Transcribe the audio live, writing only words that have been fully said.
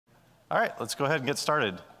All right, let's go ahead and get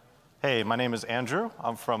started. Hey, my name is Andrew.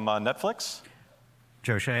 I'm from Netflix.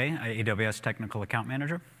 Joe Shea, AWS Technical Account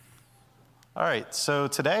Manager. All right, so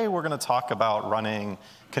today we're going to talk about running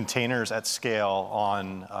containers at scale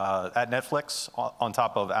at Netflix on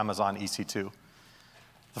top of Amazon EC2.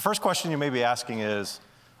 The first question you may be asking is,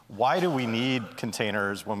 why do we need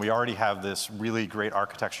containers when we already have this really great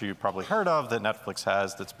architecture you've probably heard of that Netflix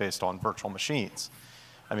has that's based on virtual machines?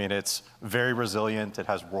 I mean, it's very resilient. It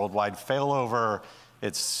has worldwide failover.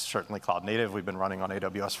 It's certainly cloud native. We've been running on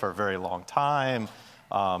AWS for a very long time.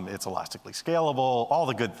 It's elastically scalable, all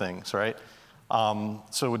the good things, right?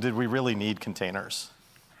 So did we really need containers?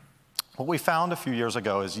 What we found a few years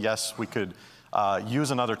ago is, yes, we could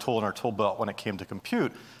use another tool in our tool belt when it came to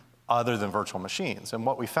compute other than virtual machines. And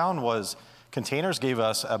what we found was containers gave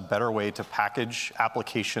us a better way to package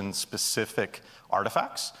application-specific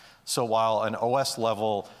artifacts. So while an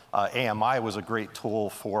OS-level AMI was a great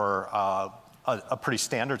tool for a pretty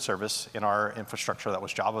standard service in our infrastructure that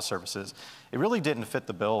was Java services, it really didn't fit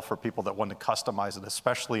the bill for people that wanted to customize it,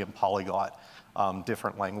 especially in polyglot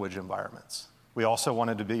different language environments. We also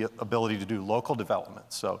wanted to be ability to do local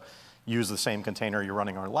development. So use the same container you're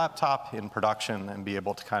running on your laptop in production and be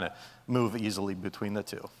able to kind of move easily between the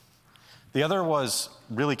two. The other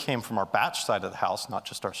really came from our batch side of the house, not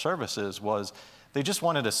just our services, was they just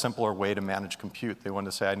wanted a simpler way to manage compute. They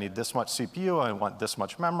wanted to say, I need this much CPU, I want this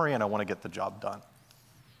much memory, and I want to get the job done.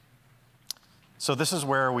 So this is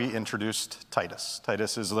where we introduced Titus.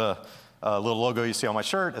 Titus is the little logo you see on my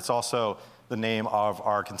shirt. It's also the name of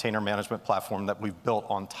our container management platform that we've built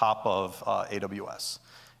on top of AWS.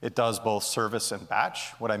 It does both service and batch.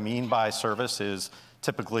 What I mean by service is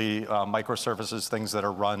typically microservices, things that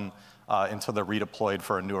are run until they're redeployed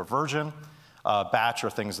for a newer version. Batch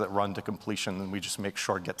are things that run to completion, and we just make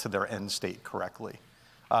sure get to their end state correctly.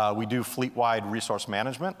 We do fleet-wide resource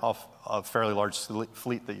management of a fairly large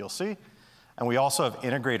fleet that you'll see. And we also have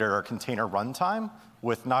integrated our container runtime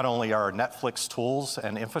with not only our Netflix tools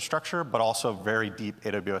and infrastructure, but also very deep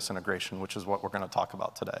AWS integration, which is what we're going to talk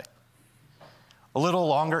about today. A little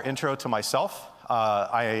longer intro to myself.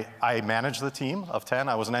 I manage the team of 10.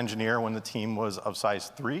 I was an engineer when the team was of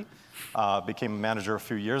size 3. Became a manager a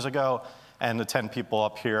few years ago. And the 10 people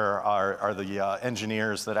up here are the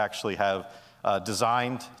engineers that actually have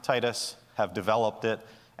designed Titus, have developed it,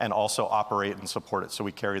 and also operate and support it. So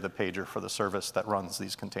we carry the pager for the service that runs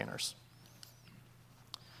these containers.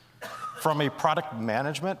 From a product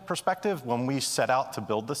management perspective, when we set out to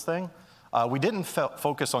build this thing, we didn't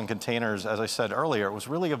focus on containers, as I said earlier. It was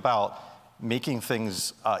really about making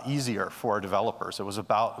things easier for our developers. It was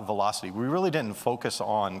about velocity. We really didn't focus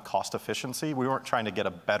on cost efficiency. We weren't trying to get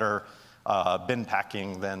a better bin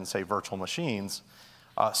packing than, say, virtual machines.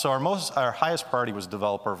 So our highest priority was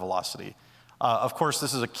developer velocity. Of course,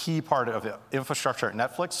 this is a key part of infrastructure at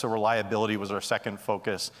Netflix, so reliability was our second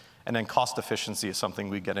focus, and then cost efficiency is something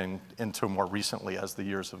we get into more recently as the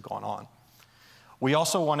years have gone on. We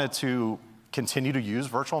also wanted to continue to use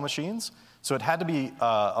virtual machines, so it had to be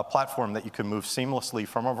a platform that you could move seamlessly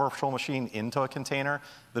from a virtual machine into a container.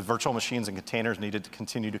 The virtual machines and containers needed to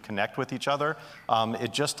continue to connect with each other.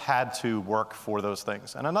 It just had to work for those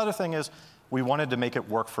things. And another thing is we wanted to make it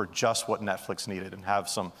work for just what Netflix needed and have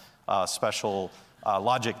some special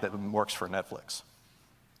logic that works for Netflix.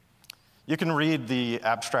 You can read the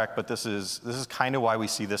abstract, but this is kind of why we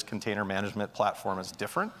see this container management platform as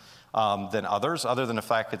different than others, other than the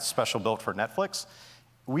fact it's special built for Netflix.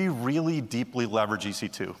 We really deeply leverage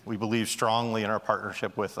EC2. We believe strongly in our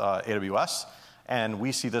partnership with AWS, and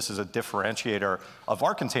we see this as a differentiator of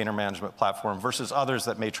our container management platform versus others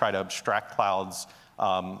that may try to abstract clouds.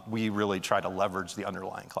 We really try to leverage the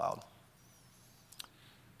underlying cloud.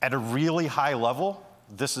 At a really high level,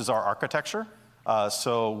 this is our architecture.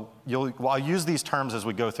 So I'll use these terms as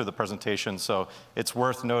we go through the presentation, so it's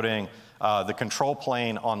worth noting the control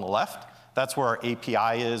plane on the left. That's where our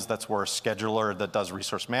API is. That's where our scheduler that does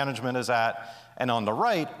resource management is at. And on the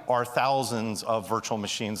right are thousands of virtual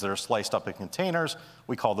machines that are sliced up in containers.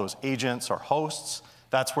 We call those agents or hosts.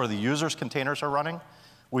 That's where the user's containers are running.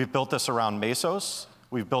 We've built this around Mesos.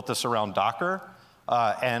 We've built this around Docker.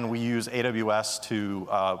 And we use AWS to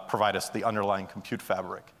provide us the underlying compute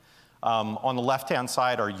fabric. On the left-hand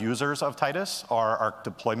side are users of Titus, our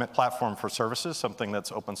deployment platform for services, something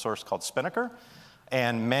that's open source called Spinnaker,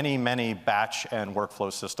 and many, many batch and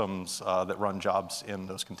workflow systems that run jobs in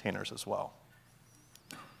those containers as well.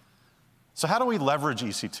 So how do we leverage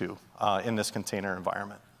EC2 in this container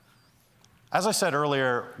environment? As I said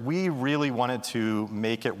earlier, we really wanted to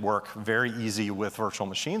make it work very easy with virtual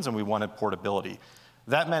machines, and we wanted portability.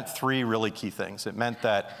 That meant 3 really key things. It meant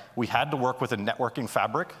that we had to work with a networking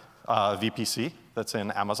fabric VPC that's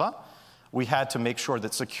in Amazon. We had to make sure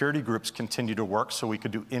that security groups continue to work so we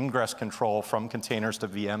could do ingress control from containers to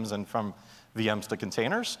VMs and from VMs to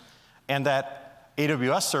containers, and that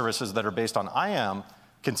AWS services that are based on IAM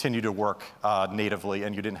continue to work natively,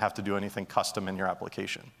 and you didn't have to do anything custom in your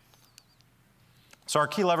application. So our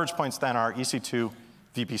key leverage points then are EC2,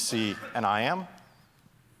 VPC, and IAM.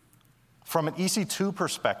 From an EC2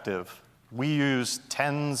 perspective, we use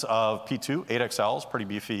tens of P2 8XLs, pretty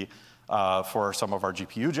beefy for some of our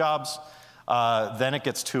GPU jobs. Then it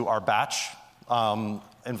gets to our batch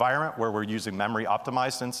environment where we're using memory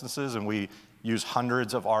optimized instances, and we use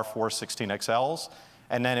hundreds of R4 16XLs.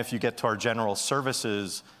 And then if you get to our general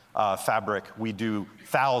services fabric, we do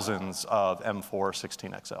thousands of M4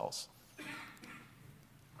 16XLs.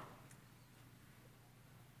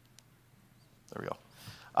 There we go.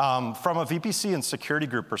 From a VPC and security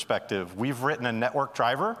group perspective, we've written a network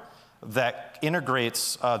driver that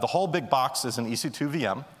integrates, the whole big box is an EC2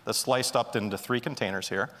 VM that's sliced up into 3 containers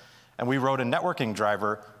here. And we wrote a networking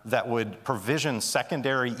driver that would provision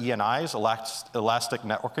secondary ENIs, elastic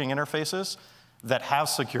networking interfaces, that have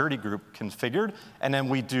security group configured. And then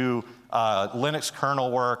we do Linux kernel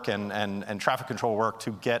work and traffic control work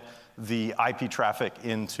to get the IP traffic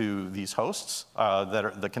into these hosts, that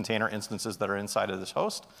are the container instances that are inside of this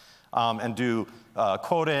host, and do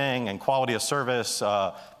quoting and quality of service,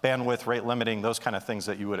 bandwidth, rate limiting, those kind of things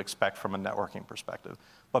that you would expect from a networking perspective.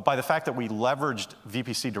 But by the fact that we leveraged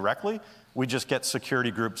VPC directly, we just get security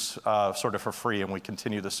groups sort of for free, and we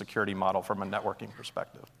continue the security model from a networking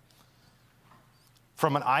perspective.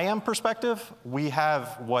 From an IAM perspective, we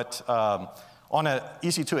have what, on an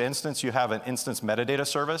EC2 instance, you have an instance metadata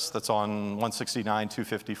service that's on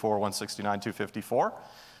 169.254,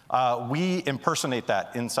 169.254. We impersonate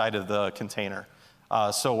that inside of the container.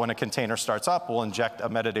 So when a container starts up, we'll inject a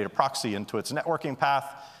metadata proxy into its networking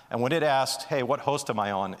path. And when it asks, hey, what host am I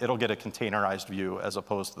on? It'll get a containerized view as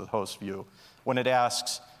opposed to the host view. When it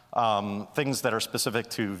asks things that are specific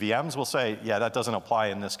to VMs, we'll say, yeah, that doesn't apply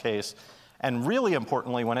in this case. And really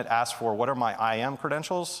importantly, when it asks for what are my IAM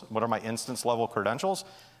credentials, what are my instance level credentials,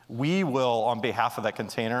 we will, on behalf of that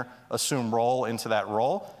container, assume role into that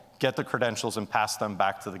role, get the credentials and pass them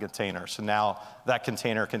back to the container. So now that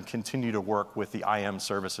container can continue to work with the IAM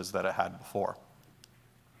services that it had before.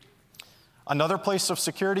 Another place of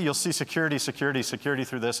security, you'll see security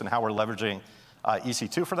through this and how we're leveraging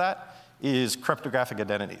EC2 for that, is cryptographic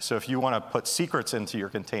identity. So if you want to put secrets into your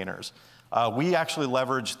containers, we actually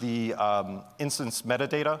leverage the instance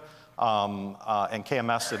metadata and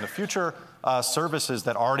KMS in the future services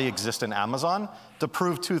that already exist in Amazon to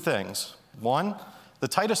prove 2 things. One, the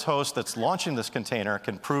Titus host that's launching this container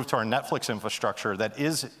can prove to our Netflix infrastructure that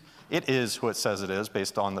it is who it says it is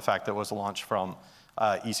based on the fact that it was launched from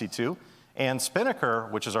EC2. And Spinnaker,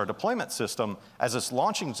 which is our deployment system, as it's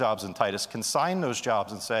launching jobs in Titus, can sign those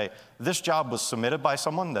jobs and say, this job was submitted by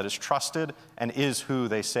someone that is trusted and is who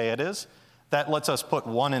they say it is. That lets us put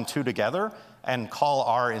 1 and 2 together and call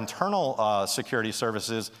our internal security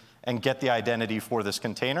services and get the identity for this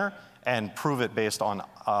container and prove it based on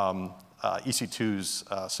EC2's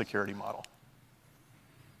security model.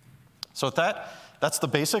 So with that, that's the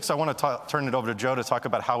basics. I want to turn it over to Joe to talk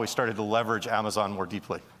about how we started to leverage Amazon more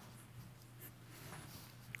deeply.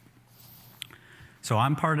 So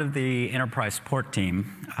I'm part of the enterprise support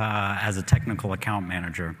team as a technical account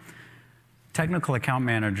manager. Technical account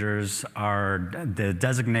managers are the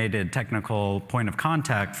designated technical point of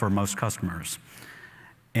contact for most customers.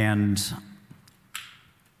 And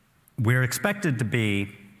we're expected to be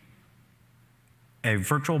a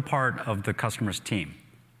virtual part of the customer's team.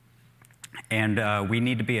 And we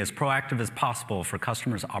need to be as proactive as possible for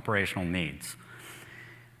customers' operational needs.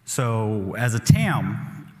 So as a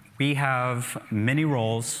TAM, we have many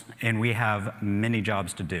roles and we have many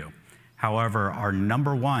jobs to do. However, our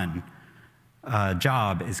 #1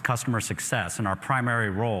 job is customer success, and our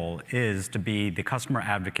primary role is to be the customer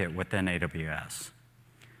advocate within AWS.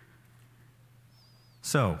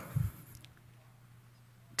 So,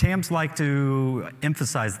 TAMs like to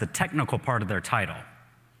emphasize the technical part of their title.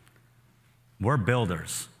 We're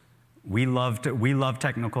builders. We love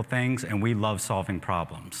technical things, and we love solving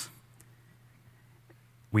problems.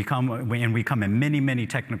 We come in many, many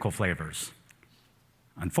technical flavors.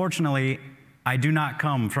 Unfortunately, I do not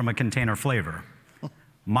come from a container flavor.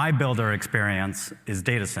 My builder experience is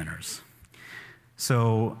data centers.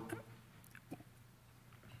 So,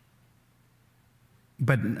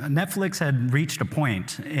 but Netflix had reached a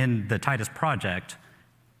point in the Titus project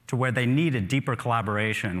to where they needed deeper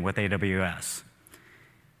collaboration with AWS.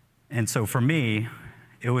 And so for me,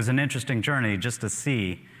 it was an interesting journey just to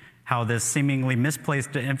see how this seemingly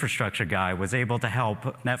misplaced infrastructure guy was able to help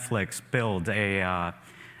Netflix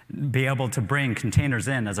be able to bring containers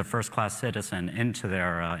in as a first-class citizen into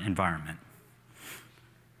their environment.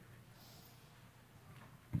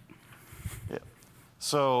 Yeah.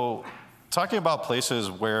 So talking about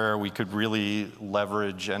places where we could really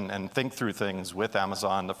leverage and think through things with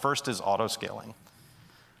Amazon, the first is auto-scaling.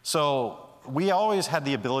 So we always had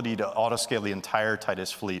the ability to auto-scale the entire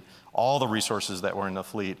Titus fleet, all the resources that were in the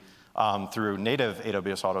fleet, through native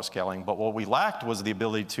AWS auto-scaling. But what we lacked was the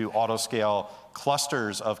ability to auto-scale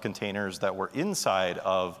clusters of containers that were inside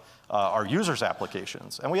of our users'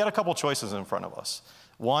 applications. And we had a couple choices in front of us.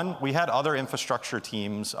 One, we had other infrastructure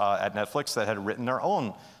teams at Netflix that had written their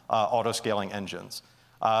own auto-scaling engines.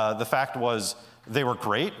 The fact was they were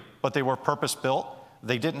great, but they were purpose-built.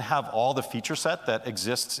 They didn't have all the feature set that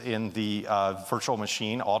exists in the virtual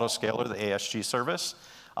machine autoscaler, the ASG service.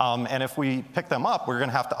 And if we pick them up, we're going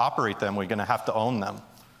to have to operate them. We're going to have to own them.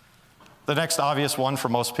 The next obvious one for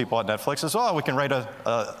most people at Netflix is, oh, we can write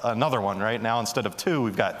another one, right? Now, instead of 2,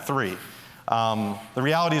 we've got 3. The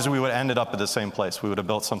reality is we would have ended up at the same place. We would have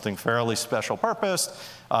built something fairly special purposed.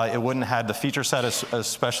 It wouldn't have had the feature set,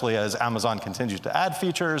 especially as Amazon continues to add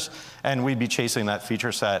features, and we'd be chasing that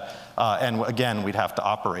feature set, and again, we'd have to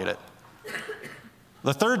operate it.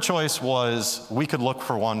 The third choice was we could look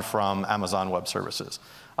for one from Amazon Web Services.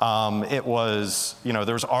 It was,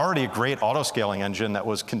 there was already a great auto-scaling engine that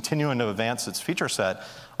was continuing to advance its feature set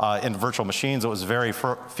in virtual machines. It was very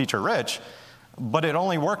feature-rich, but it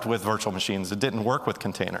only worked with virtual machines. It didn't work with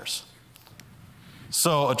containers.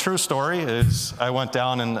 So a true story is I went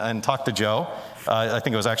down and talked to Joe. I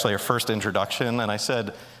think it was actually our first introduction, and I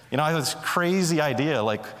said, I have this crazy idea,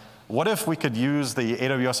 like, what if we could use the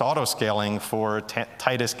AWS auto-scaling for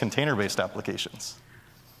Titus container-based applications?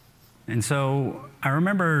 And so I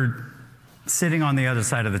remember sitting on the other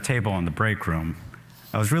side of the table in the break room.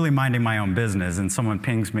 I was really minding my own business, and someone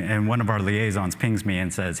pings me, and one of our liaisons pings me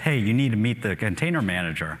and says, hey, you need to meet the container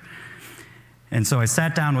manager. And so I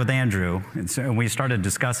sat down with Andrew, and we started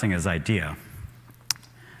discussing his idea.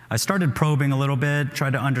 I started probing a little bit,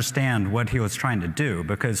 tried to understand what he was trying to do,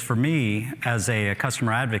 because for me, as a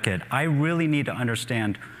customer advocate, I really need to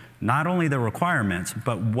understand not only the requirements,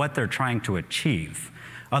 but what they're trying to achieve.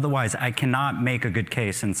 Otherwise, I cannot make a good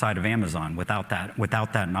case inside of Amazon without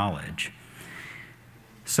that knowledge.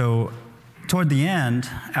 So toward the end,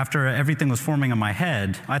 after everything was forming in my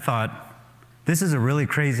head, I thought, this is a really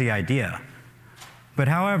crazy idea. But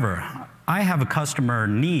however, I have a customer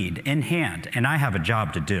need in hand, and I have a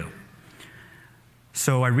job to do.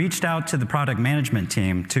 So I reached out to the product management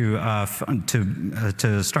team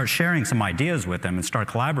to start sharing some ideas with them and start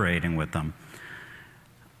collaborating with them.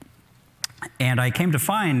 And I came to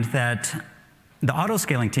find that the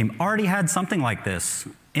auto-scaling team already had something like this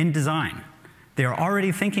in design. They were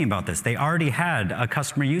already thinking about this. They already had a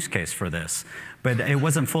customer use case for this, but it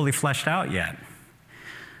wasn't fully fleshed out yet.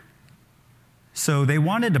 So they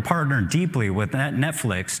wanted to partner deeply with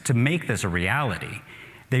Netflix to make this a reality.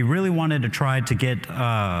 They really wanted to try to get,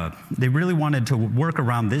 they really wanted to work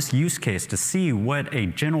around this use case to see what a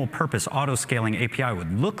general purpose auto-scaling API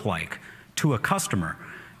would look like to a customer,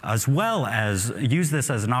 as well as use this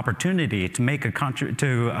as an opportunity to make to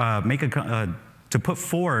put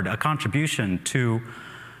forward a contribution to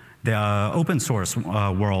the open source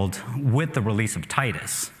world with the release of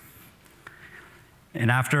Titus. And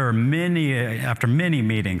after many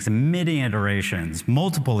meetings and many iterations,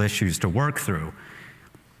 multiple issues to work through,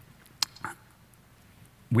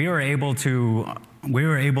 we were able to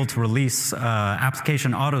release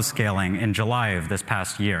application auto-scaling in July of this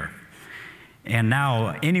past year. And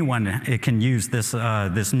now anyone can use this,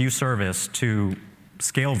 this new service to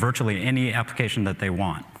scale virtually any application that they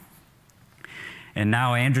want. And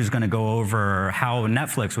now Andrew's going to go over how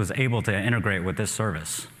Netflix was able to integrate with this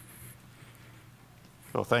service.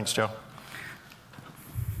 Cool, thanks, Joe.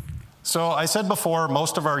 So I said before,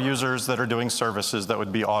 most of our users that are doing services that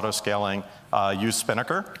would be auto-scaling use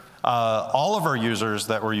Spinnaker. All of our users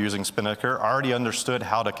that were using Spinnaker already understood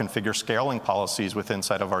how to configure scaling policies within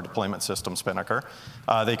inside of our deployment system, Spinnaker.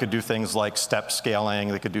 They could do things like step scaling.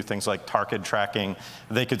 They could do things like target tracking.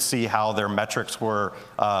 They could see how their metrics were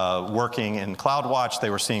working in CloudWatch. They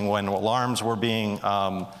were seeing when alarms were being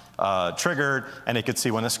triggered, and they could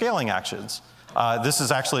see when the scaling actions. This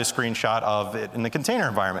is actually a screenshot of it in the container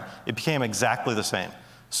environment. It became exactly the same.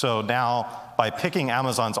 So now, by picking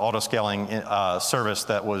Amazon's auto-scaling service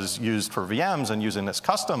that was used for VMs and using this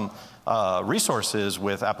custom resources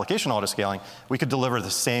with application auto-scaling, we could deliver the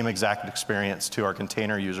same exact experience to our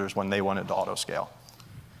container users when they wanted to auto-scale.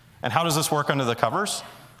 And how does this work under the covers?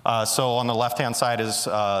 So on the left-hand side is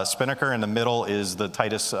Spinnaker, in the middle is the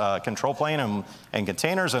Titus control plane and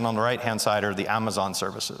containers, and on the right-hand side are the Amazon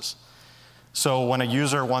services. So when a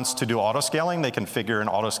user wants to do auto-scaling, they configure an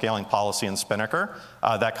auto-scaling policy in Spinnaker.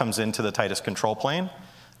 That comes into the Titus control plane.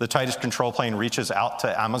 The Titus control plane reaches out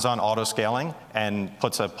to Amazon auto-scaling and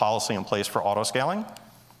puts a policy in place for auto-scaling.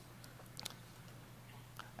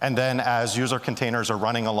 And then as user containers are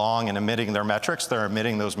running along and emitting their metrics, they're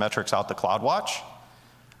emitting those metrics out to CloudWatch.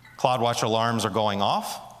 CloudWatch alarms are going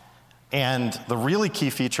off. And the really key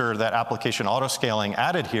feature that application auto-scaling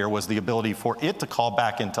added here was the ability for it to call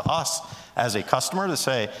back into us as a customer to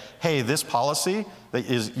say, hey, this policy that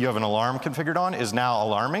you have an alarm configured on is now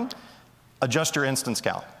alarming. Adjust your instance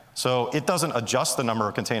count. So it doesn't adjust the number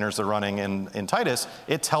of containers they're running in Titus.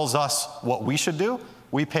 It tells us what we should do.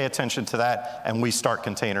 We pay attention to that, and we start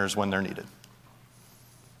containers when they're needed.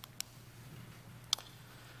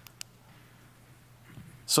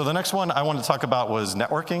 So the next one I wanted to talk about was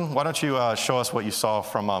networking. Why don't you show us what you saw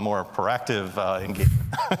from a more proactive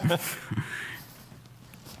engagement?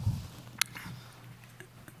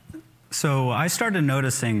 So I started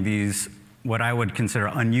noticing these, what I would consider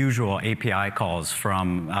unusual API calls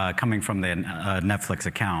from coming from the Netflix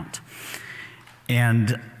account.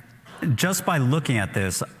 And just by looking at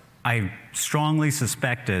this, I strongly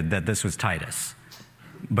suspected that this was Titus,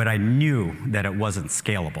 but I knew that it wasn't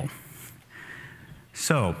scalable.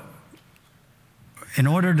 So, in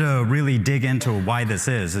order to really dig into why this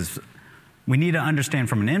is we need to understand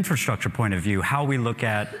from an infrastructure point of view how we look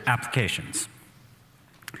at applications.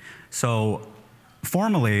 So,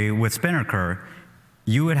 formally, with Spinnaker,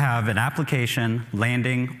 you would have an application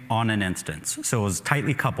landing on an instance. So it was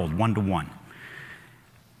tightly coupled, one-to-one.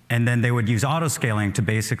 And then they would use auto-scaling to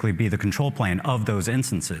basically be the control plane of those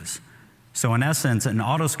instances. So in essence, an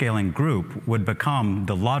auto-scaling group would become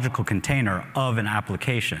the logical container of an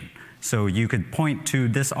application. So you could point to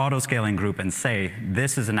this auto-scaling group and say,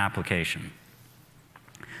 this is an application.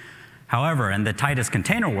 However, in the Titus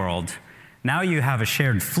container world, now you have a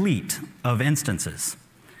shared fleet of instances.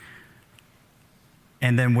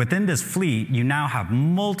 And then within this fleet, you now have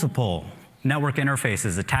multiple network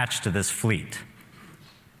interfaces attached to this fleet.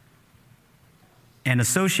 And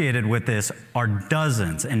associated with this are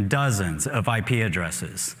dozens and dozens of IP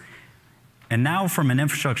addresses. And now from an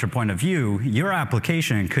infrastructure point of view, your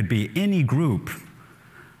application could be any group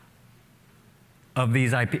of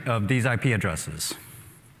these IP addresses.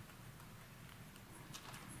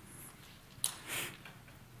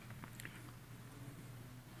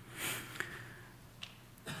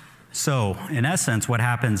 So in essence, what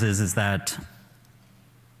happens is that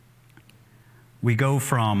we go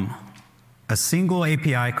from a single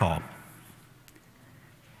API call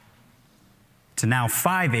to now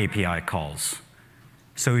 5 API calls.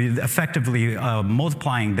 So effectively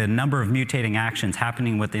multiplying the number of mutating actions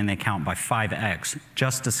happening within the account by 5x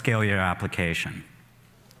just to scale your application.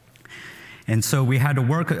 And so we had to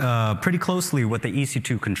work pretty closely with the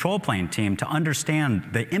EC2 control plane team to understand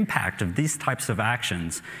the impact of these types of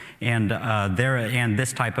actions and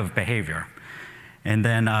this type of behavior. And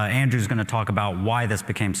then Andrew's going to talk about why this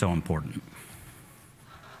became so important.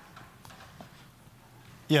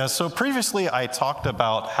 Yeah, so previously I talked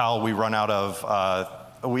about how we run out of,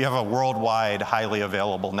 we have a worldwide highly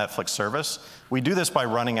available Netflix service. We do this by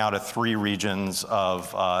running out of 3 regions of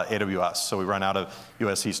AWS. So we run out of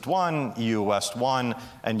US East 1, EU West 1,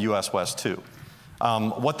 and US West 2.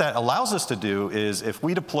 What that allows us to do is if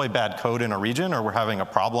we deploy bad code in a region or we're having a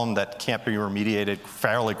problem that can't be remediated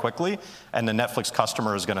fairly quickly and the Netflix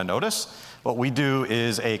customer is going to notice, what we do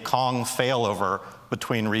is a Kong failover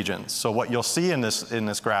between regions. So what you'll see in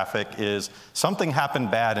this graphic is something happened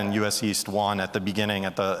bad in US East 1 at the beginning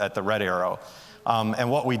at the red arrow. And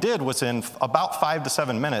what we did was in about 5 to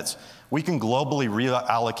 7 minutes, we can globally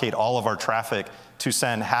reallocate all of our traffic to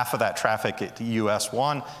send half of that traffic to US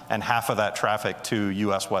 1 and half of that traffic to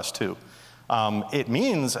US West 2. It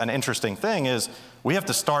means an interesting thing is we have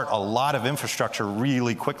to start a lot of infrastructure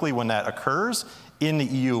really quickly when that occurs in the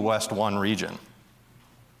EU West 1 region.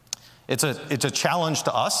 It's a challenge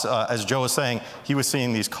to us. As Joe was saying, he was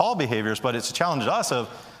seeing these call behaviors, but it's a challenge to us of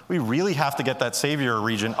we really have to get that Savior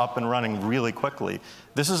region up and running really quickly.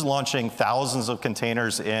 This is launching thousands of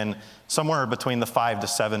containers in somewhere between the 5 to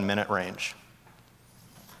 7 minute range.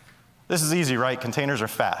 This is easy, right? Containers are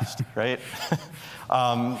fast, right?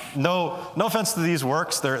 No offense to these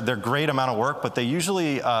works, they're great amount of work, but they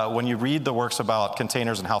usually, when you read the works about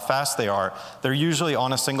containers and how fast they are, they're usually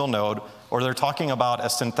on a single node, or they're talking about a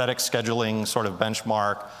synthetic scheduling sort of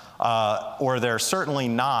benchmark, or they're certainly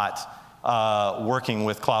not working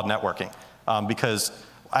with cloud networking. Because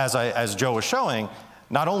as Joe was showing,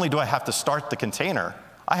 not only do I have to start the container,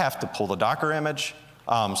 I have to pull the Docker image,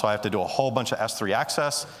 so I have to do a whole bunch of S3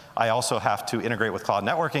 access. I also have to integrate with cloud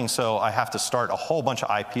networking, so I have to start a whole bunch of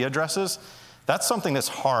IP addresses. That's something that's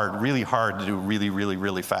hard, really hard to do really, really,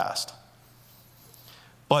 really fast.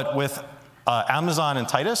 But with Amazon and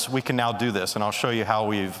Titus, we can now do this, and I'll show you how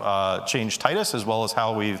we've changed Titus as well as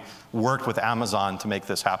how we've worked with Amazon to make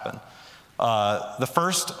this happen. The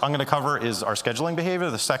first I'm going to cover is our scheduling behavior.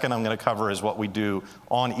 The second I'm going to cover is what we do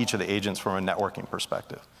on each of the agents from a networking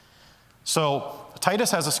perspective. So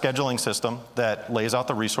Titus has a scheduling system that lays out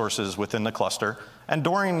the resources within the cluster, and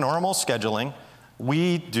during normal scheduling,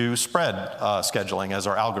 we do spread scheduling as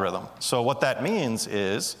our algorithm. So what that means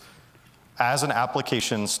is, as an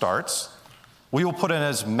application starts, we will put in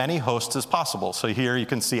as many hosts as possible. So here you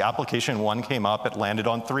can see application 1 came up, it landed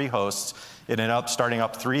on 3 hosts, it ended up starting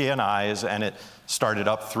up 3 ANIs, and it started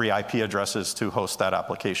up 3 IP addresses to host that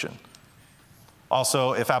application.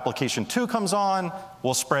 Also, if application 2 comes on,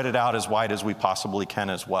 we'll spread it out as wide as we possibly can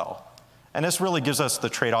as well. And this really gives us the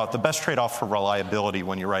trade-off, the best trade-off for reliability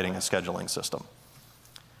when you're writing a scheduling system.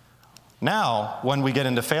 Now, when we get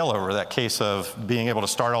into failover, that case of being able to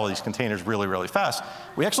start all these containers really, really fast,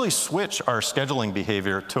 we actually switch our scheduling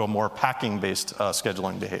behavior to a more packing-based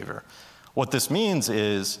scheduling behavior. What this means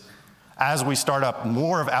is, as we start up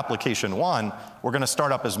more of application 1, we're going to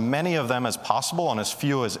start up as many of them as possible on as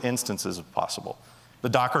few as instances as possible. The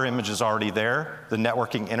Docker image is already there. The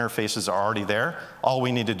networking interfaces are already there. All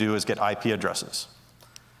we need to do is get IP addresses.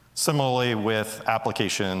 Similarly, with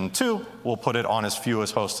application 2, we'll put it on as few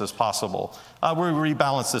as hosts as possible. We'll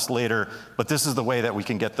rebalance this later, but this is the way that we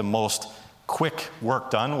can get the most quick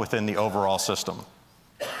work done within the overall system.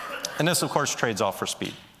 And this, of course, trades off for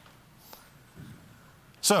speed.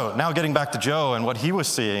 So now getting back to Joe and what he was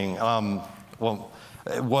seeing,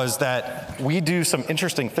 was that we do some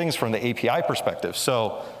interesting things from the API perspective.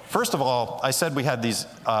 So first of all, I said we had these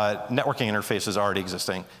networking interfaces already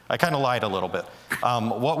existing. I kind of lied a little bit.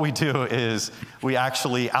 What we do is we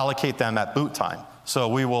actually allocate them at boot time. So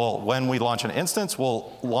we will, when we launch an instance,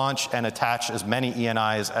 we'll launch and attach as many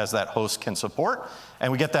ENIs as that host can support,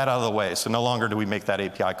 and we get that out of the way. So no longer do we make that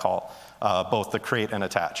API call, both the create and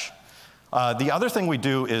attach. The other thing we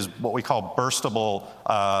do is what we call burstable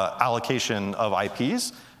allocation of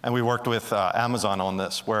IPs, and we worked with Amazon on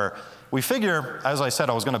this, where we figure, as I said,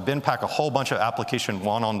 I was going to bin pack a whole bunch of application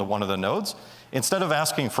 1 onto one of the nodes. Instead of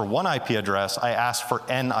asking for 1 IP address, I asked for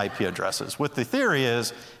n IP addresses. What the theory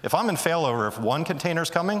is, if I'm in failover, if 1 container's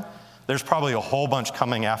coming, there's probably a whole bunch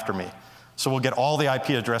coming after me. So we'll get all the IP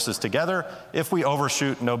addresses together. If we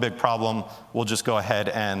overshoot, no big problem. We'll just go ahead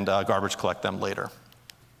and garbage collect them later.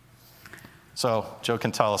 So Joe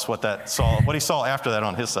can tell us what he saw after that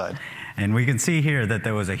on his side. And we can see here that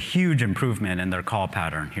there was a huge improvement in their call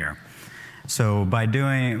pattern here. So by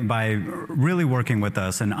really working with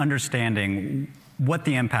us and understanding what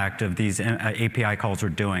the impact of these API calls are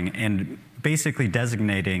doing, and basically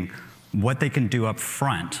designating what they can do up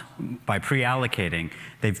front by pre-allocating,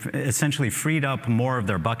 they've essentially freed up more of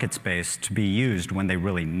their bucket space to be used when they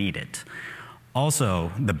really need it.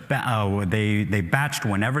 Also, they batched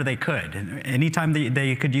whenever they could. Anytime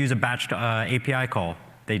they could use a batched API call,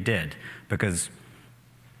 they did. Because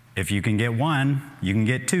if you can get 1, you can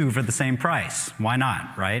get 2 for the same price. Why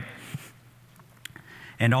not, right?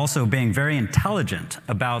 And also being very intelligent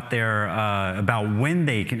about about when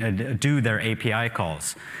they can do their API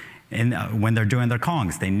calls. And when they're doing their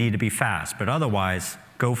congs, they need to be fast. But otherwise,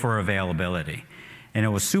 go for availability. And it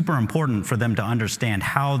was super important for them to understand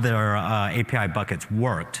how their API buckets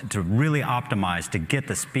worked to really optimize to get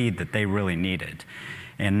the speed that they really needed.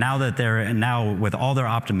 And now that with all their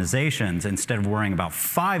optimizations, instead of worrying about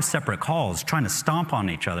 5 separate calls, trying to stomp on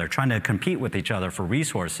each other, trying to compete with each other for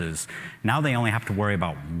resources, now they only have to worry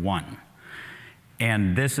about 1.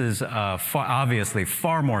 And this is obviously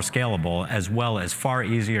far more scalable, as well as far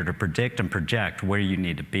easier to predict and project where you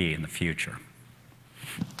need to be in the future.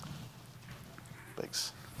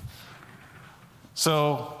 Thanks.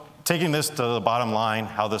 So taking this to the bottom line,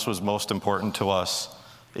 how this was most important to us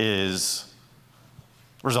is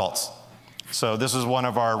results. So this is one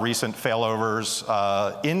of our recent failovers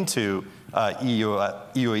into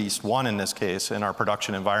EU East 1 in this case, in our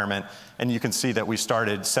production environment. And you can see that we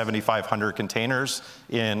started 7,500 containers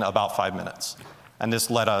in about 5 minutes. And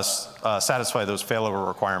this let us satisfy those failover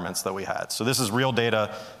requirements that we had. So this is real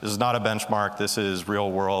data. This is not a benchmark. This is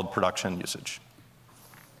real world production usage.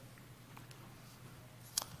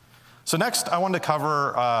 So next, I wanted to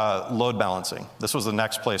cover load balancing. This was the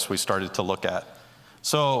next place we started to look at.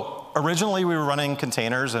 So originally, we were running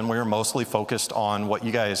containers, and we were mostly focused on what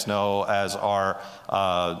you guys know as our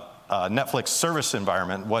Netflix service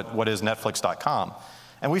environment, what is Netflix.com.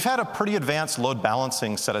 And we've had a pretty advanced load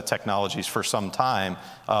balancing set of technologies for some time,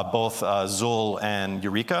 both Zuul and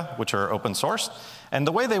Eureka, which are open sourced. And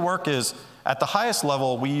the way they work is, at the highest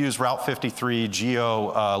level, we use Route 53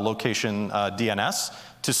 geolocation DNS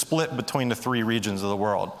to split between the 3 regions of the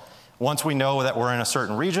world. Once we know that we're in a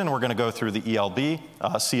certain region, we're going to go through the ELB,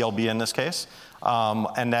 CLB in this case,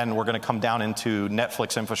 and then we're going to come down into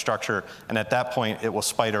Netflix infrastructure, and at that point, it will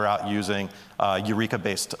spider out using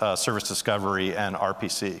Eureka-based service discovery and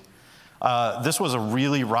RPC. This was a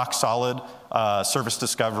really rock-solid service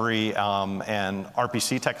discovery and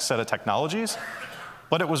RPC set of technologies,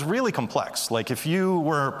 but it was really complex. Like, if you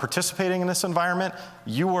were participating in this environment,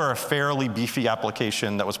 you were a fairly beefy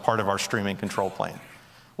application that was part of our streaming control plane.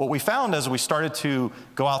 What we found as we started to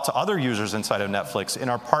go out to other users inside of Netflix, in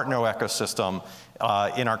our partner ecosystem,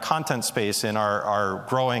 in our content space, in our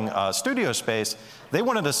growing studio space, they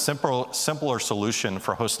wanted a simpler solution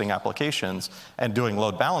for hosting applications and doing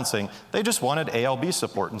load balancing. They just wanted ALB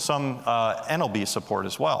support and some NLB support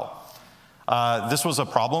as well. This was a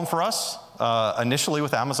problem for us initially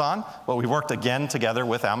with Amazon, but we worked again together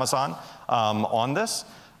with Amazon on this.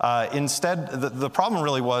 Instead, the problem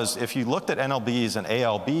really was, if you looked at NLBs and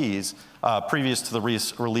ALBs previous to the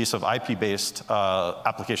release of IP-based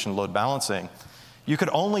application load balancing, you could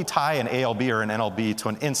only tie an ALB or an NLB to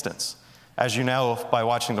an instance. As you know, by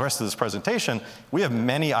watching the rest of this presentation, we have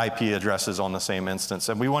many IP addresses on the same instance,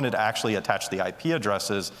 and we wanted to actually attach the IP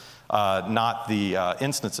addresses, not the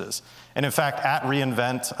instances. And in fact, at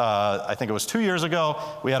reInvent, I think it was 2 years ago,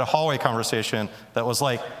 we had a hallway conversation that was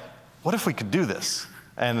like, what if we could do this?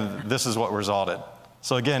 And this is what resulted.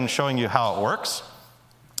 So again, showing you how it works.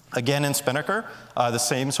 Again, in Spinnaker, the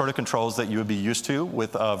same sort of controls that you would be used to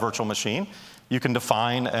with a virtual machine. You can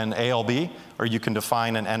define an ALB, or you can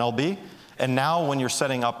define an NLB. And now when you're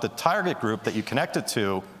setting up the target group that you connect it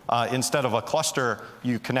to, instead of a cluster,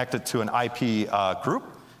 you connect it to an IP group,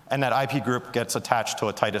 and that IP group gets attached to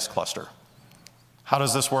a Titus cluster. How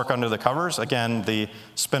does this work under the covers? Again, the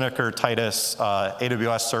Spinnaker Titus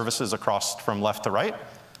AWS services across from left to right.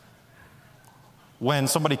 When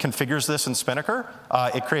somebody configures this in Spinnaker,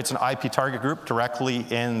 it creates an IP target group directly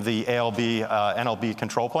in the ALB, NLB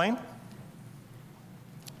control plane.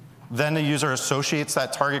 Then the user associates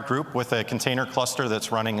that target group with a container cluster that's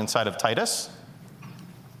running inside of Titus.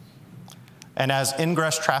 And as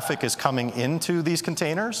ingress traffic is coming into these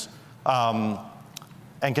containers,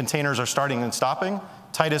 and containers are starting and stopping,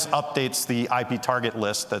 Titus updates the IP target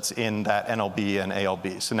list that's in that NLB and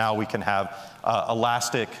ALB. So now we can have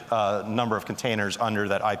elastic number of containers under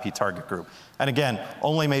that IP target group. And again,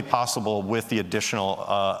 only made possible with the additional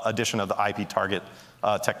addition of the IP target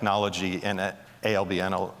technology in ALB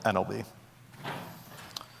and NLB.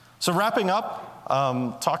 So wrapping up,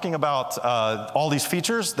 talking about all these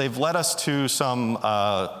features, they've led us to some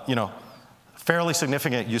fairly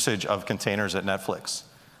significant usage of containers at Netflix.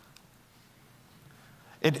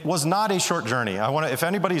 It was not a short journey. If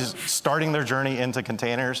anybody's starting their journey into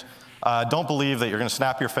containers, don't believe that you're going to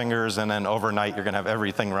snap your fingers and then overnight you're going to have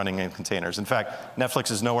everything running in containers. In fact,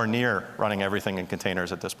 Netflix is nowhere near running everything in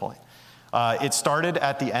containers at this point. It started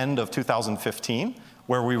at the end of 2015,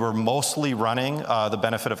 where we were mostly running the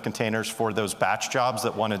benefit of containers for those batch jobs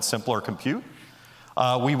that wanted simpler compute.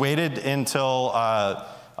 We waited until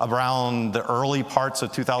around the early parts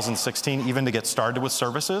of 2016 even to get started with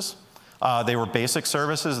services. They were basic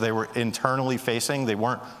services. They were internally facing. They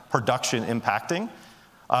weren't production impacting.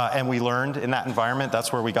 And we learned in that environment.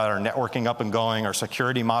 That's where we got our networking up and going, our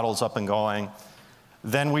security models up and going.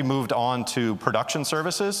 Then we moved on to production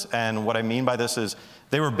services. And what I mean by this is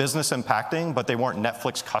they were business impacting, but they weren't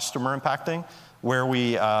Netflix customer impacting. Where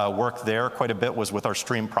we worked there quite a bit was with our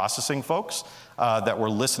stream processing folks that were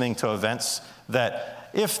listening to events that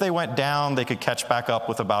if they went down, they could catch back up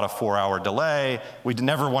with about a 4-hour delay. We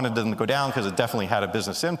never wanted them to go down because it definitely had a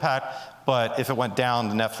business impact. But if it went down,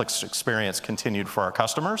 the Netflix experience continued for our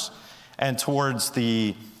customers. And towards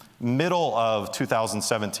the middle of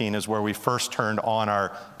 2017 is where we first turned on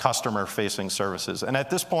our customer-facing services. And at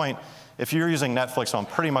this point, if you're using Netflix on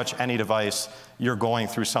pretty much any device, you're going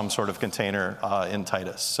through some sort of container in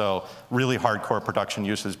Titus. So really hardcore production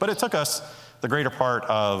uses. But it took us the greater part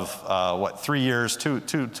of, 3 years, two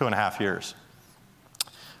and a half years.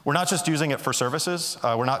 We're not just using it for services.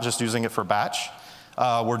 We're not just using it for batch.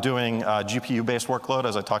 We're doing GPU-based workload,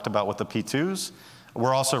 as I talked about with the P2s.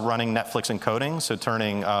 We're also running Netflix encoding, so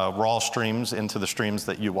turning raw streams into the streams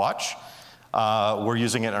that you watch. We're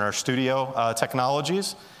using it in our studio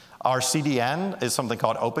technologies. Our CDN is something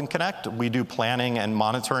called OpenConnect. We do planning and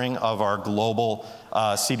monitoring of our global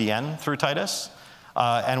CDN through Titus.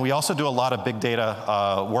 And we also do a lot of big data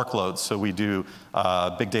workloads. So we do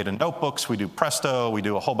big data notebooks, we do Presto, we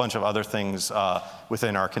do a whole bunch of other things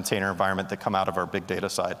within our container environment that come out of our big data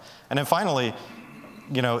side. And then finally,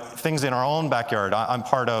 things in our own backyard. I'm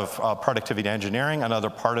part of productivity engineering. Another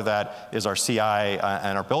part of that is our CI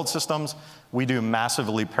and our build systems. We do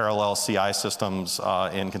massively parallel CI systems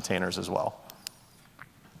in containers as well.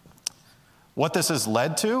 What this has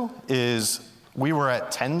led to is we were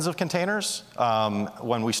at tens of containers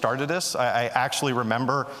when we started this. I actually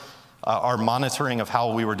remember our monitoring of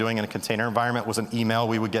how we were doing in a container environment was an email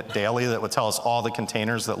we would get daily that would tell us all the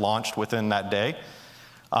containers that launched within that day.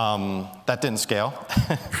 That didn't scale.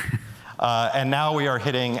 And now we are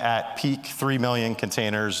hitting at peak 3 million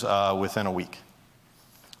containers within a week.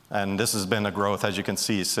 And this has been a growth, as you can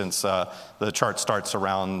see, since the chart starts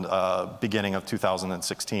around beginning of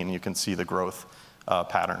 2016. You can see the growth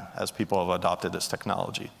pattern as people have adopted this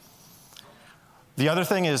technology. The other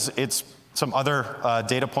thing is it's some other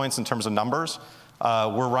data points in terms of numbers.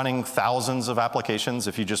 We're running thousands of applications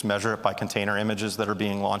if you just measure it by container images that are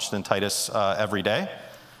being launched in Titus every day.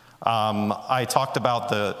 I talked about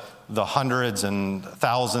the hundreds and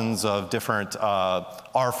thousands of different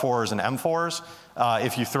R4s and M4s.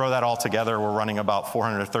 If you throw that all together, we're running about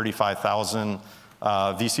 435,000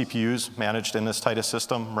 vCPUs managed in this Titus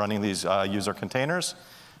system, running these user containers.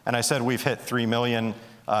 And I said we've hit 3 million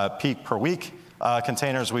peak per week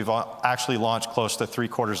containers. We've actually launched close to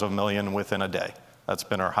 750,000 within a day. That's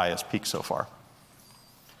been our highest peak so far,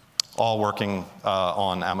 all working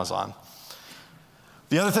on Amazon.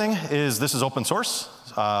 The other thing is this is open source.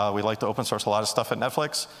 We like to open source a lot of stuff at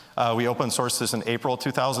Netflix. We open sourced this in April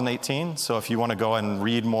 2018. So if you want to go and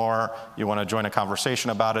read more, you want to join a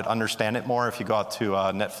conversation about it, understand it more, if you go out to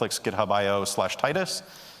Netflix GitHub.io/Titus,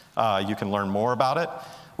 you can learn more about it.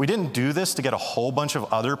 We didn't do this to get a whole bunch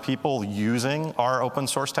of other people using our open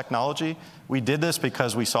source technology. We did this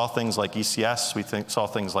because we saw things like ECS, we saw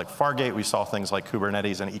things like Fargate, we saw things like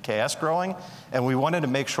Kubernetes and EKS growing, and we wanted to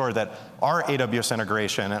make sure that our AWS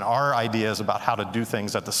integration and our ideas about how to do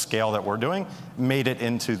things at the scale that we're doing made it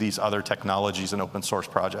into these other technologies and open source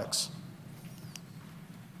projects.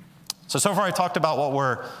 So far I talked about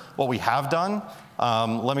what we have done.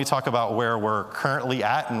 Let me talk about where we're currently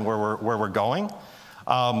at and where we're going.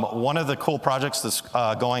 One of the cool projects that's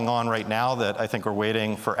going on right now that I think we're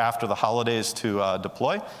waiting for after the holidays to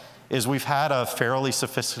deploy is we've had a fairly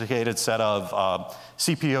sophisticated set of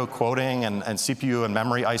CPU quoting and CPU and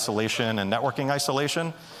memory isolation and networking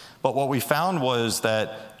isolation. But what we found was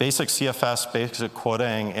that basic CFS, basic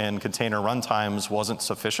quoting in container runtimes wasn't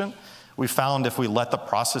sufficient. We found if we let the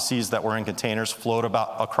processes that were in containers float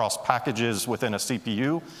across packages within a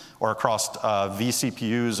CPU or across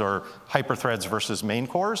vCPUs or hyperthreads versus main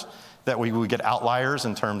cores, that we would get outliers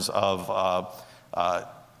in terms of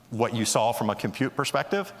what you saw from a compute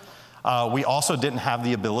perspective. We also didn't have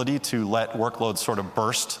the ability to let workloads sort of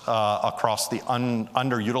burst across the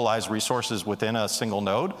underutilized resources within a single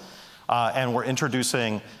node. And we're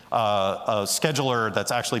introducing a scheduler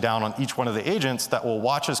that's actually down on each one of the agents that will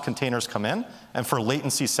watch as containers come in. And for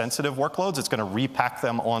latency sensitive workloads, it's going to repack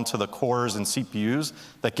them onto the cores and CPUs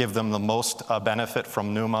that give them the most benefit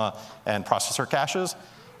from NUMA and processor caches.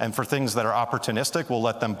 And for things that are opportunistic, we'll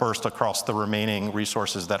let them burst across the remaining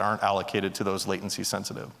resources that aren't allocated to those latency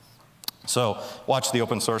sensitive. So watch the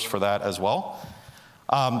open source for that as well.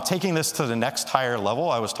 Taking this to the next higher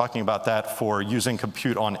level, I was talking about that for using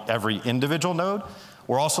compute on every individual node.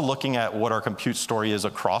 We're also looking at what our compute story is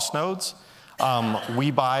across nodes.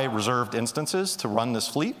 We buy reserved instances to run this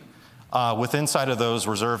fleet. Inside of those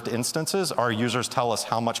reserved instances, our users tell us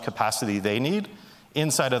how much capacity they need.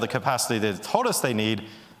 Inside of the capacity they told us they need,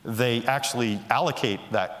 they actually allocate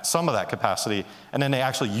some of that capacity, and then they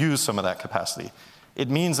actually use some of that capacity. It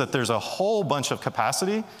means that there's a whole bunch of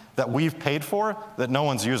capacity that we've paid for that no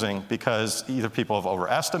one's using because either people have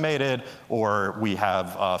overestimated or we have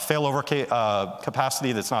failover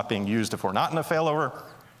capacity that's not being used if we're not in a failover.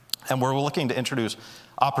 And we're looking to introduce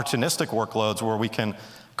opportunistic workloads where we can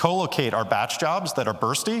co-locate our batch jobs that are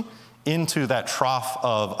bursty into that trough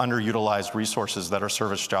of underutilized resources that our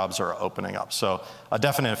service jobs are opening up. So a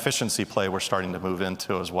definite efficiency play we're starting to move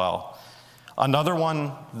into as well. Another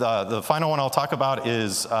one, the final one I'll talk about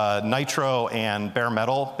is Nitro and bare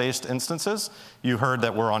metal based instances. You heard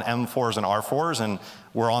that we're on M4s and R4s, and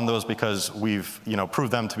we're on those because we've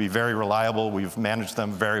proved them to be very reliable. We've managed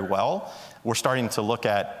them very well. We're starting to look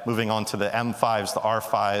at moving on to the M5s, the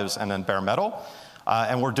R5s, and then bare metal.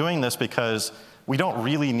 And we're doing this because we don't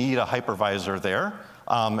really need a hypervisor there.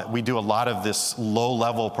 We do a lot of this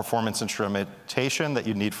low-level performance instrumentation that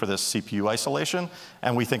you need for this CPU isolation,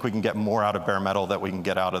 and we think we can get more out of bare metal that we can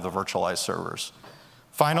get out of the virtualized servers.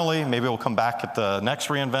 Finally, maybe we'll come back at the next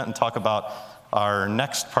reInvent and talk about our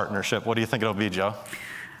next partnership. What do you think it'll be, Joe?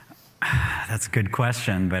 That's a good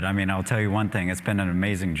question, but I mean, I'll tell you one thing. It's been an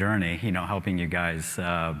amazing journey, helping you guys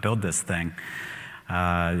build this thing.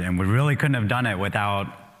 And we really couldn't have done it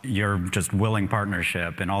without your just willing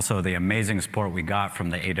partnership and also the amazing support we got from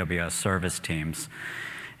the AWS service teams.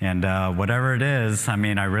 And whatever it is, I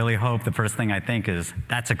mean, I really hope the first thing I think is,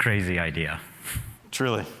 that's a crazy idea.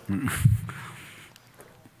 Truly.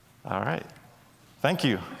 All right. Thank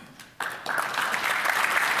you.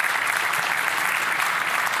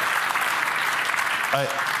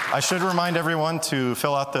 I should remind everyone to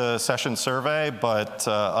fill out the session survey, but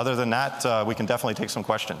other than that, we can definitely take some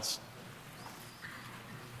questions.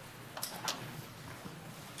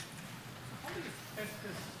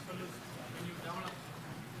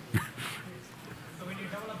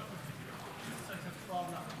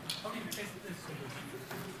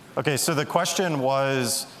 Okay, so the question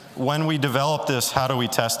was, when we develop this, how do we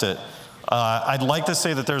test it? I'd like to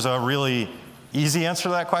say that there's a really easy answer to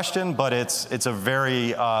that question, but it's a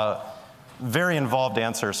very, very involved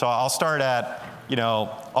answer. So I'll start at,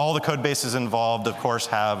 all the code bases involved, of course,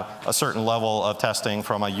 have a certain level of testing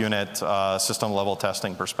from a unit system level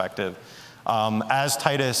testing perspective. As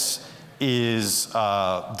Titus is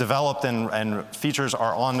developed and features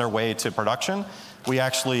are on their way to production, we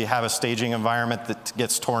actually have a staging environment that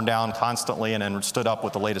gets torn down constantly and then stood up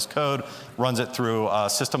with the latest code, runs it through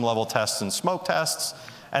system level tests and smoke tests.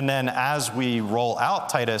 And then as we roll out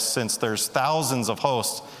Titus, since there's thousands of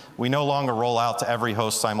hosts, we no longer roll out to every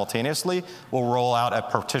host simultaneously. We'll roll out a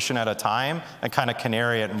partition at a time and kind of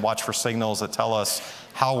canary it and watch for signals that tell us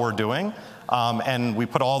how we're doing. And we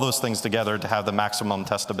put all those things together to have the maximum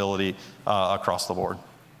testability across the board.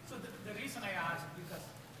 So the reason I asked, because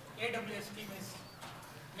AWS team is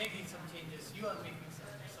making some changes, you are making some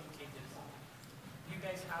changes. You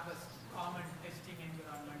guys have a common testing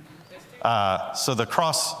environment testing? So the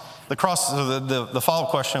follow-up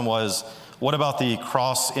question was, what about the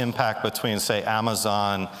cross impact between, say,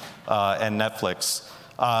 Amazon and Netflix?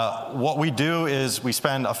 What we do is we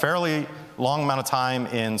spend a fairly long amount of time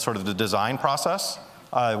in sort of the design process.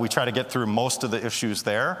 We try to get through most of the issues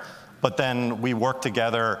there, but then we work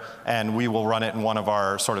together and we will run it in one of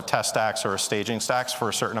our sort of test stacks or staging stacks for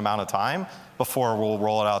a certain amount of time before we'll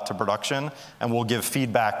roll it out to production, and we'll give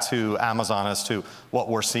feedback to Amazon as to what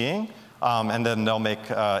we're seeing, and then they'll make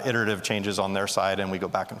iterative changes on their side, and we go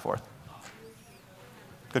back and forth.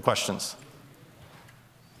 Good questions.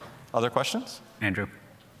 Other questions? Andrew. Hey.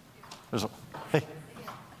 How do you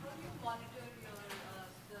monitor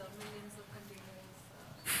the millions of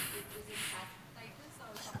containers? Is it at Titus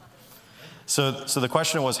or some other? So the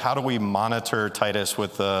question was, how do we monitor Titus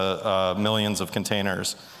with the millions of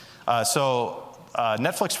containers?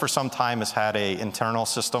 Netflix for some time has had an internal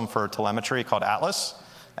system for telemetry called Atlas,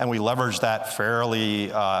 and we leverage that fairly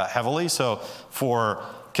heavily. So for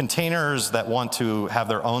containers that want to have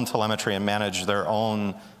their own telemetry and manage their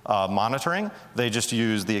own monitoring, they just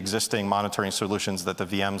use the existing monitoring solutions that the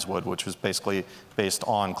VMs would, which was basically based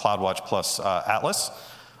on CloudWatch plus Atlas.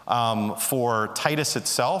 For Titus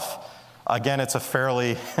itself, again, it's a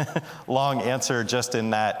fairly long answer just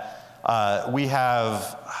in that we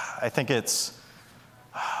have, I think it's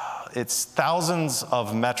thousands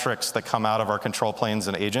of metrics that come out of our control planes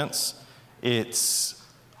and agents. It's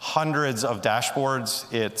hundreds of dashboards.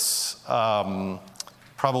 It's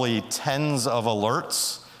probably tens of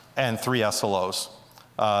alerts and 3 SLOs.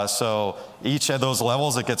 So each of those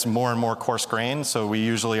levels, it gets more and more coarse-grained. So we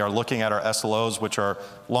usually are looking at our SLOs, which are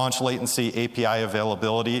launch latency, API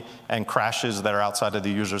availability, and crashes that are outside of the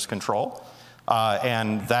user's control.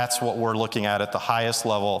 And that's what we're looking at the highest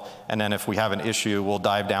level. And then if we have an issue, we'll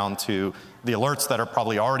dive down to the alerts that are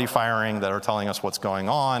probably already firing, that are telling us what's going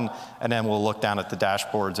on. And then we'll look down at the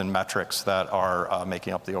dashboards and metrics that are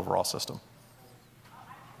making up the overall system.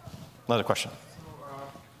 Another question.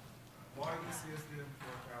 Why ECS didn't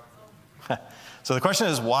work out? So the question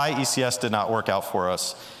is why ECS did not work out for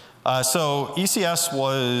us. So ECS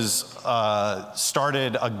was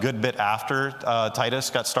started a good bit after Titus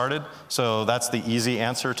got started. So that's the easy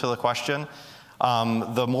answer to the question.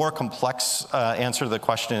 The more complex answer to the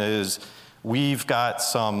question is we've got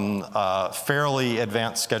some fairly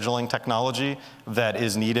advanced scheduling technology that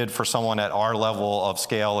is needed for someone at our level of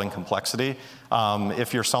scale and complexity.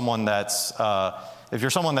 If you're someone that's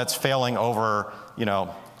failing over,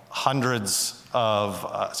 hundreds of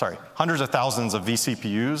thousands of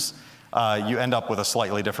vCPUs, you end up with a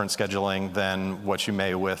slightly different scheduling than what you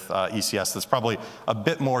may with ECS that's probably a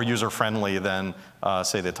bit more user-friendly than,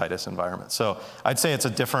 say, the Titus environment. So I'd say it's a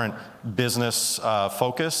different business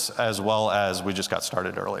focus as well as we just got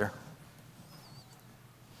started earlier.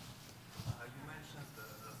 You mentioned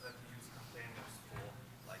that you use containers for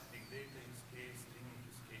like big data use case, streaming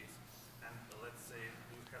use case, and let's say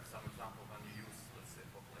you have some example when you use, let's say,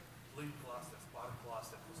 for like Flink cluster, Spark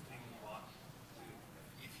cluster for streaming one.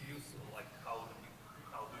 If you use like how do you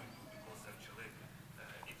do? Because actually,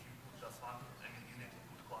 if you put just one, I mean, you need to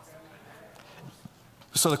put cluster.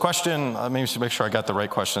 So the question, let me make sure I got the right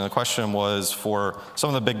question. The question was for some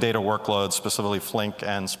of the big data workloads, specifically Flink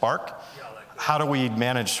and Spark, how do we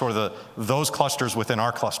manage sort of those clusters within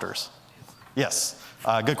our clusters? Yes,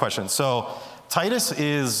 good question. So Titus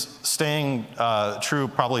is staying true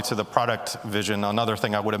probably to the product vision. Another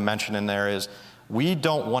thing I would have mentioned in there is we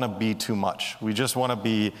don't want to be too much. We just want to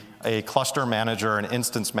be a cluster manager, an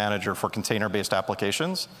instance manager for container-based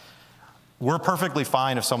applications. We're perfectly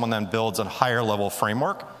fine if someone then builds a higher level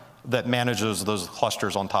framework that manages those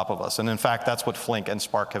clusters on top of us. And in fact, that's what Flink and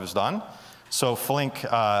Spark has done. So Flink,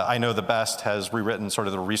 I know the best, has rewritten sort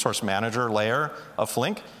of the resource manager layer of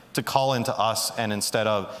Flink to call into us, and instead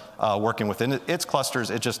of working within its clusters,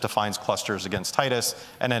 it just defines clusters against Titus,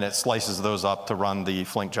 and then it slices those up to run the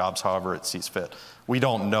Flink jobs however it sees fit. We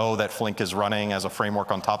don't know that Flink is running as a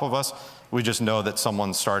framework on top of us. We just know that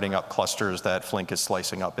someone's starting up clusters that Flink is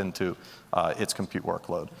slicing up into its compute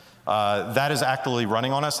workload. That is actively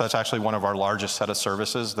running on us. That's actually one of our largest set of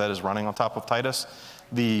services that is running on top of Titus.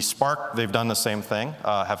 The Spark, they've done the same thing,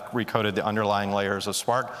 have recoded the underlying layers of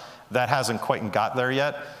Spark. That hasn't quite got there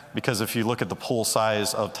yet, because if you look at the pool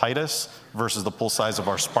size of Titus versus the pool size of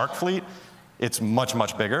our Spark fleet, it's much,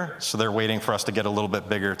 much bigger. So they're waiting for us to get a little bit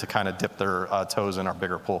bigger to kind of dip their toes in our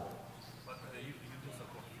bigger pool. But you do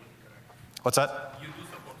support Flink, correct? What's that? You do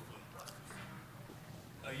support Flink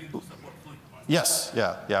clusters. You do support Flink clusters. Yes,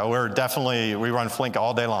 yeah, we're definitely, we run Flink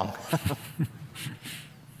all day long.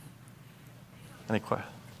 Any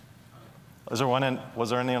questions? Was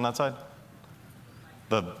there any on that side?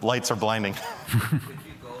 The lights are blinding. Could you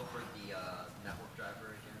go over the network driver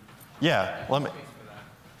again? Yeah,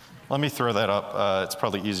 let me throw that up. It's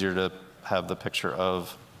probably easier to have the picture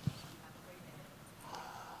of.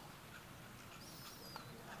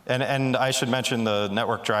 And I should mention the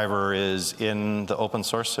network driver is in the open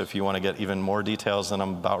source, so if you want to get even more details than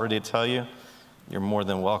I'm about ready to tell you, you're more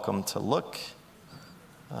than welcome to look.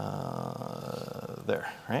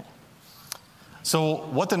 There, right? So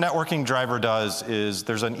what the networking driver does is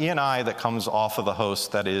there's an ENI that comes off of the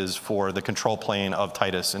host that is for the control plane of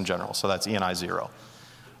Titus in general. So that's ENI 0.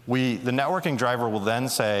 The networking driver will then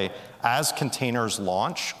say, as containers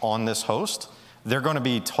launch on this host, they're going to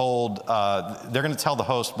be told, they're going to tell the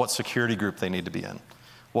host what security group they need to be in.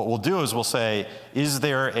 What we'll do is we'll say, is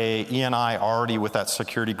there a ENI already with that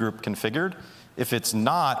security group configured? If it's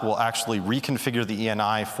not, we'll actually reconfigure the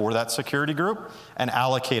ENI for that security group and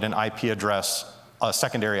allocate an IP address, a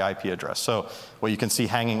secondary IP address. So what you can see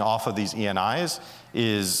hanging off of these ENIs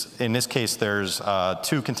is, in this case, there's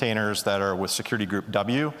 2 containers that are with security group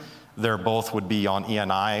W. They're both would be on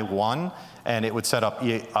ENI 1, and it would set up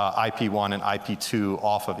IP1 and IP2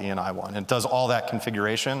 off of ENI 1. It does all that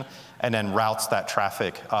configuration and then routes that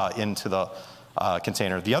traffic into the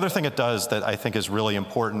container. The other thing it does that I think is really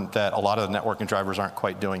important that a lot of the networking drivers aren't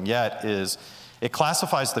quite doing yet is it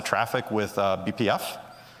classifies the traffic with BPF,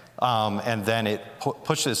 and then it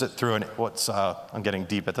pushes it through, and I'm getting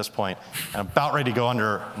deep at this point, and I'm about ready to go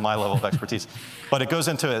under my level of expertise, but it goes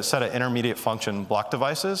into a set of intermediate function block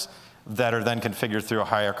devices that are then configured through a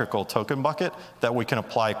hierarchical token bucket that we can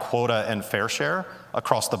apply quota and fair share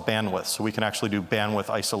across the bandwidth. So we can actually do bandwidth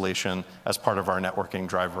isolation as part of our networking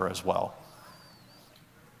driver as well.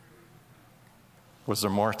 Was there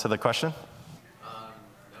more to the question?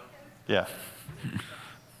 No. Yeah. So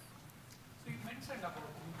you mentioned about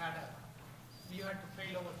you had to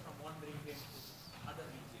fail over from one region to other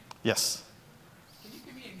region. Yes. Can you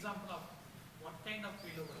give me an example of what kind of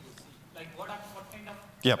failover you see? Like what kind of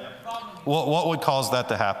Yep. problem? What would cause that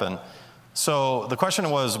to happen? So the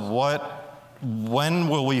question was, when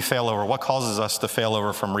will we fail over? What causes us to fail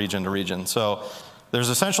over from region to region? So there's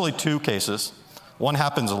essentially 2 cases. One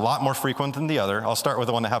happens a lot more frequent than the other. I'll start with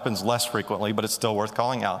the one that happens less frequently, but it's still worth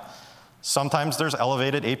calling out. Sometimes there's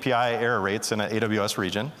elevated API error rates in an AWS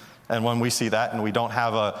region, and when we see that and we don't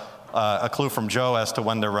have a clue from Joe as to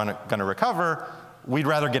when they're going to recover, we'd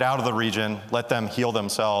rather get out of the region, let them heal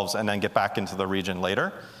themselves, and then get back into the region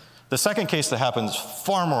later. The second case that happens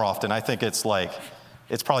far more often, I think it's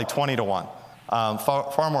probably 20 to 1,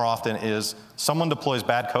 far more often is someone deploys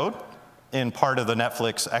bad code, in part of the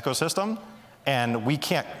Netflix ecosystem, and we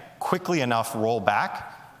can't quickly enough roll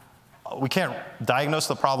back. We can't diagnose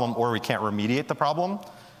the problem or we can't remediate the problem.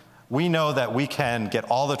 We know that we can get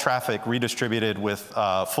all the traffic redistributed with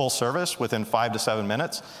full service within 5 to 7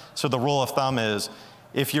 minutes. So the rule of thumb is,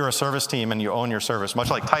 if you're a service team and you own your service, much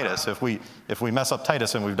like Titus, if we mess up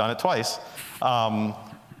Titus, and we've done it twice,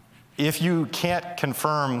 if you can't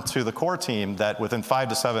confirm to the core team that within 5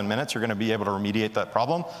 to 7 minutes you're going to be able to remediate that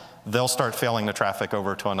problem, they'll start failing the traffic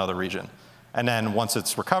over to another region. And then once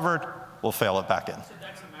it's recovered, we'll fail it back in. So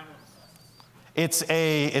that's a manual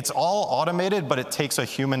process. It's all automated, but it takes a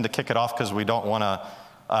human to kick it off because we don't want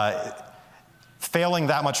to. Failing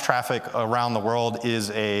that much traffic around the world is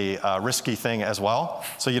a risky thing as well.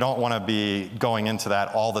 So you don't want to be going into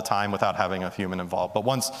that all the time without having a human involved. But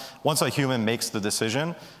once a human makes the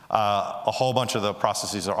decision, a whole bunch of the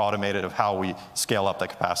processes are automated of how we scale up that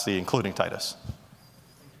capacity, including Titus.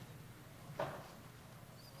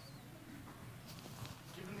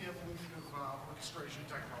 Given the evolution of orchestration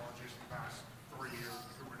technologies in the past 3 years,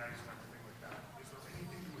 Kubernetes and everything like that, is there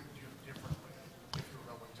anything you would do differently if you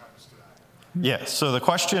were building Titus today? Yeah, so the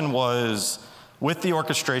question was, with the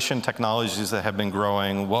orchestration technologies that have been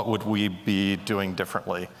growing, what would we be doing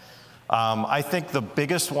differently? I think the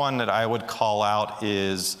biggest one that I would call out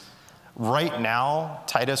is, right now,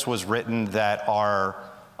 Titus was written that our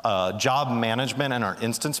job management and our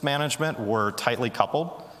instance management were tightly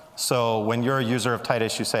coupled. So when you're a user of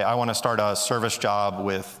Titus, you say, I want to start a service job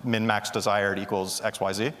with min-max desired equals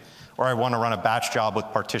XYZ, or I want to run a batch job with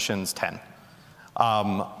partitions 10.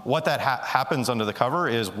 What that happens under the cover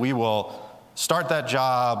is we will start that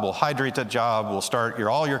job, we'll hydrate that job, we'll start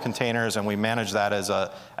all your containers, and we manage that as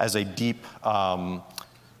a deep,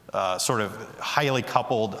 sort of highly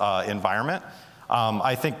coupled environment.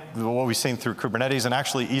 I think what we've seen through Kubernetes, and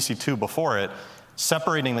actually EC2 before it,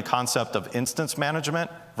 separating the concept of instance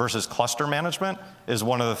management versus cluster management is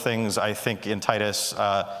one of the things I think in Titus,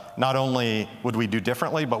 not only would we do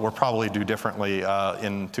differently, but we'll probably do differently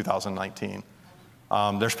in 2019.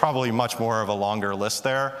 There's probably much more of a longer list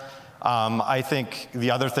there. I think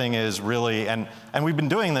the other thing is really, and we've been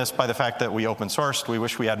doing this by the fact that we open sourced. We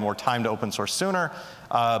wish we had more time to open source sooner,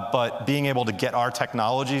 but being able to get our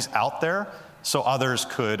technologies out there so others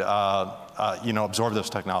could absorb those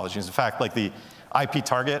technologies. In fact, like the IP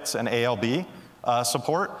targets and ALB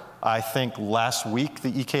support, I think last week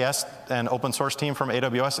the EKS and open source team from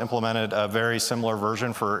AWS implemented a very similar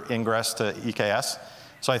version for ingress to EKS.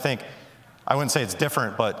 So I think, I wouldn't say it's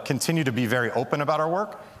different, but continue to be very open about our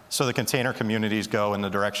work so the container communities go in the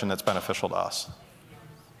direction that's beneficial to us.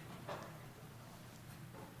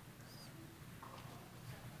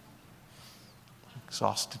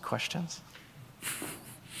 Exhausted questions?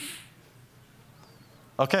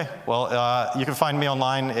 Okay, well, you can find me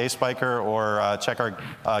online, aspiker, or check our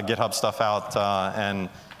GitHub stuff out and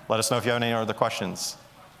let us know if you have any other questions.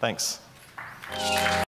 Thanks.